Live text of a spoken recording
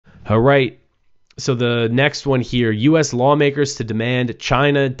All right. So the next one here, U.S. lawmakers to demand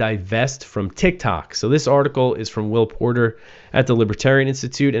China divest from TikTok. So this article is from Will Porter at the Libertarian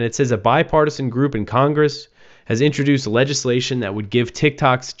Institute, and it says a bipartisan group in Congress has introduced legislation that would give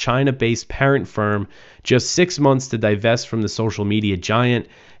TikTok's China-based parent firm just 6 months to divest from the social media giant,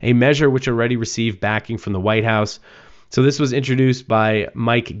 a measure which already received backing from the White House. So this was introduced by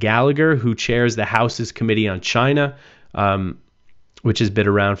Mike Gallagher, who chairs the House's Committee on China, which has been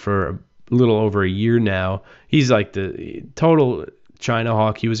around for a little over a year now. He's like the total China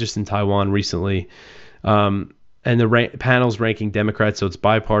hawk. He was just in Taiwan recently. And the panel's ranking Democrats, so it's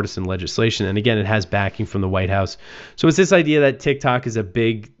bipartisan legislation. And again, it has backing from the White House. So it's this idea that TikTok is a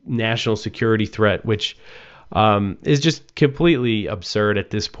big national security threat, which is just completely absurd at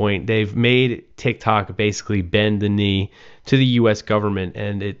this point. They've made TikTok basically bend the knee to the U.S. government,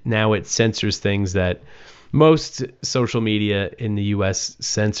 and now it censors things that most social media in the U.S.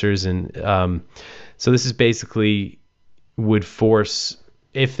 censors. And so this is basically would force,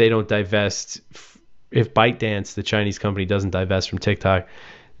 if they don't divest, if ByteDance, the Chinese company, doesn't divest from TikTok,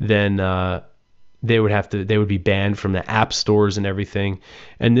 then they would be banned from the app stores and everything.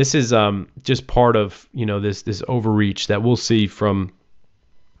 And this is just part of, this overreach that we'll see from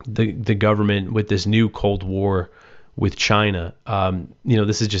the government with this new Cold War with China.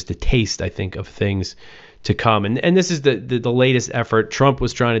 This is just a taste, I think, of things to come. And this is the latest effort. Trump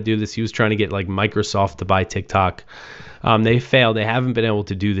was trying to do this. He was trying to get like Microsoft to buy TikTok. They failed. They haven't been able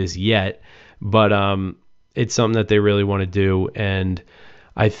to do this yet, but it's something that they really want to do. And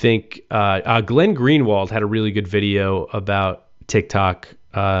I think Glenn Greenwald had a really good video about TikTok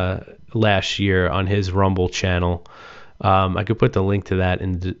last year on his Rumble channel. I could put the link to that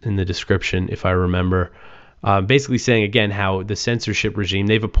in the description if I remember. Basically saying, again, how the censorship regime,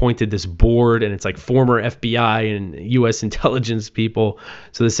 they've appointed this board, and it's like former FBI and U.S. intelligence people.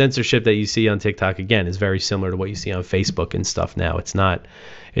 So the censorship that you see on TikTok, again, is very similar to what you see on Facebook and stuff now. It's not,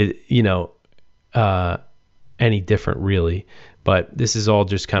 any different, really. But this is all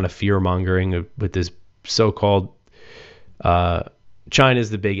just kind of fear-mongering with this so-called China's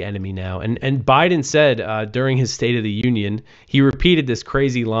the big enemy now. And Biden said during his State of the Union, he repeated this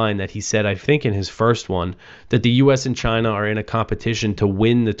crazy line that he said, I think in his first one, that the U.S. and China are in a competition to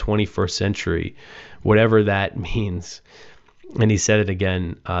win the 21st century, whatever that means. And he said it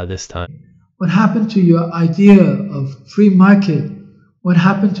again this time. What happened to your idea of free market? What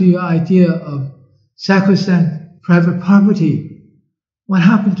happened to your idea of sacrosanct private property? What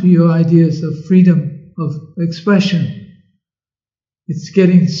happened to your ideas of freedom of expression? It's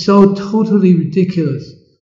getting so totally ridiculous.